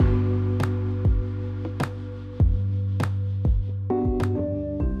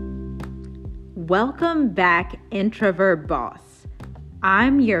Welcome back, Introvert Boss.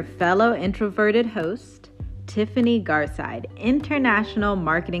 I'm your fellow introverted host, Tiffany Garside, international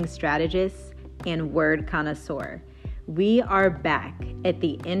marketing strategist and word connoisseur. We are back at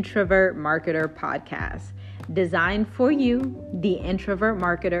the Introvert Marketer podcast, designed for you, the introvert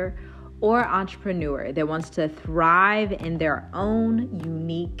marketer or entrepreneur that wants to thrive in their own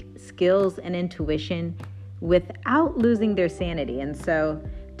unique skills and intuition without losing their sanity. And so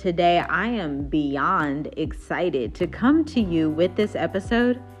today I am beyond excited to come to you with this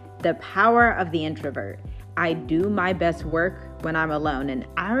episode, The Power of the Introvert. I do my best work when I'm alone, and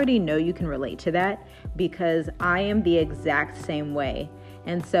I already know you can relate to that because I am the exact same way.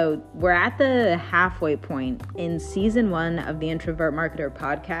 And so we're at the halfway point in season 1 of the Introvert Marketer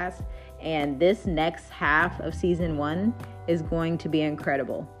podcast, and this next half of season 1 is going to be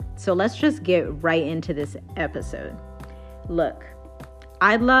incredible. So let's just get right into this episode. Look,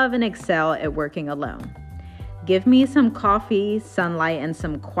 I love and excel at working alone. Give me some coffee, sunlight, and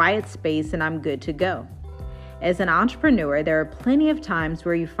some quiet space, and I'm good to go. As an entrepreneur, there are plenty of times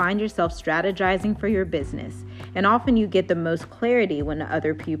where you find yourself strategizing for your business, and often you get the most clarity when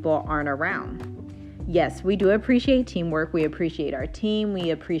other people aren't around. Yes, we do appreciate teamwork, we appreciate our team, we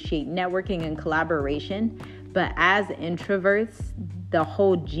appreciate networking and collaboration, but as introverts, the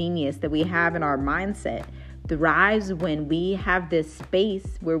whole genius that we have in our mindset thrives when we have this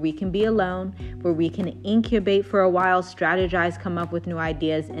space where we can be alone, where we can incubate for a while, strategize, come up with new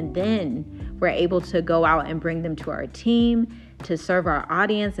ideas, and then we're able to go out and bring them to our team, to serve our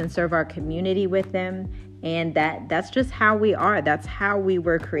audience and serve our community with them. And that's just how we are. That's how we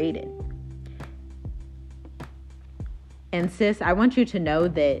were created. And sis, I want you to know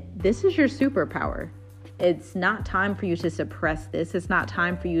that this is your superpower. It's not time for you to suppress this. It's not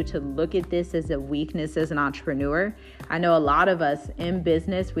time for you to look at this as a weakness as an entrepreneur. I know a lot of us in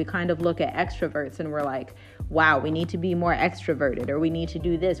business, we kind of look at extroverts and we're like, wow, we need to be more extroverted, or we need to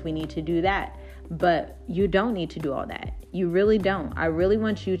do this, we need to do that. But you don't need to do all that. You really don't. I really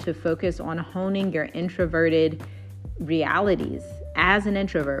want you to focus on honing your introverted realities as an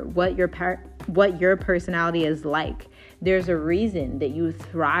introvert, what your personality is like. There's a reason that you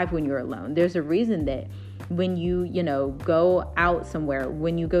thrive when you're alone. There's a reason that when you go out somewhere,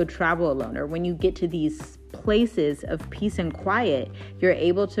 when you go travel alone, or when you get to these places of peace and quiet, you're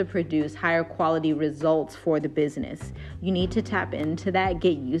able to produce higher quality results for the business. You need to tap into that,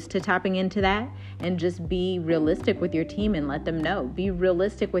 get used to tapping into that, and just be realistic with your team and let them know. Be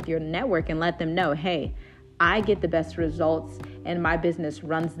realistic with your network and let them know, hey, I get the best results and my business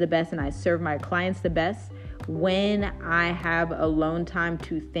runs the best and I serve my clients the best when I have alone time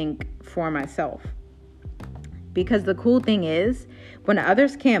to think for myself. Because the cool thing is, when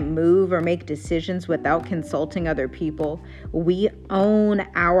others can't move or make decisions without consulting other people, we own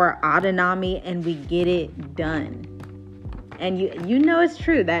our autonomy and we get it done. And you know it's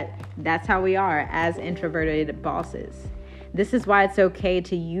true that's how we are as introverted bosses. This is why it's okay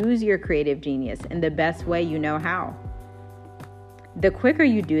to use your creative genius in the best way you know how. The quicker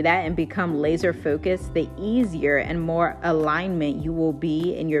you do that and become laser focused, the easier and more alignment you will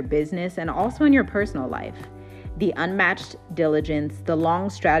be in your business and also in your personal life. The unmatched diligence, the long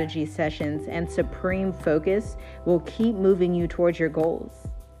strategy sessions, and supreme focus will keep moving you towards your goals.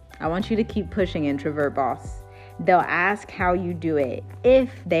 I want you to keep pushing, introvert boss. They'll ask how you do it if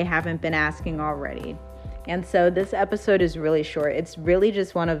they haven't been asking already. And so this episode is really short. It's really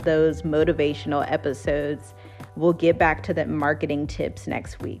just one of those motivational episodes. We'll get back to the marketing tips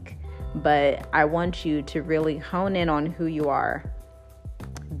next week. But I want you to really hone in on who you are.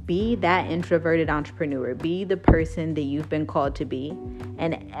 Be that introverted entrepreneur. Be the person that you've been called to be.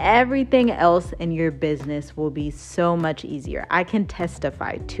 And everything else in your business will be so much easier. I can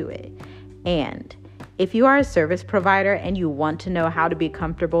testify to it. And if you are a service provider and you want to know how to be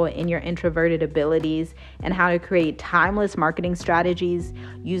comfortable in your introverted abilities and how to create timeless marketing strategies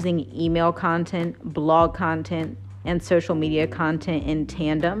using email content, blog content, and social media content in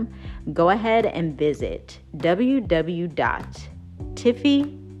tandem, go ahead and visit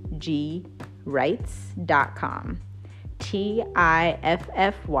www.tiffygwrites.com.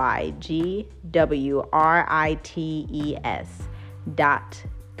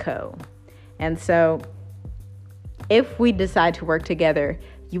 TIFFYGWRITES.co. And so if we decide to work together,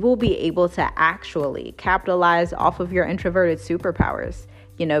 you will be able to actually capitalize off of your introverted superpowers.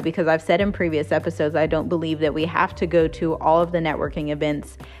 Because I've said in previous episodes, I don't believe that we have to go to all of the networking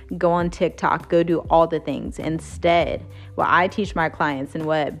events, go on TikTok, go do all the things. Instead, what I teach my clients and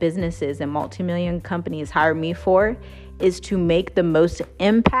what businesses and multi-million companies hire me for is to make the most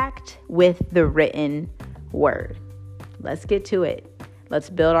impact with the written word. Let's get to it. Let's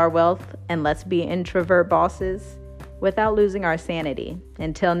build our wealth and let's be introvert bosses without losing our sanity.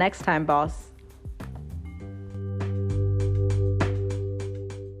 Until next time, boss.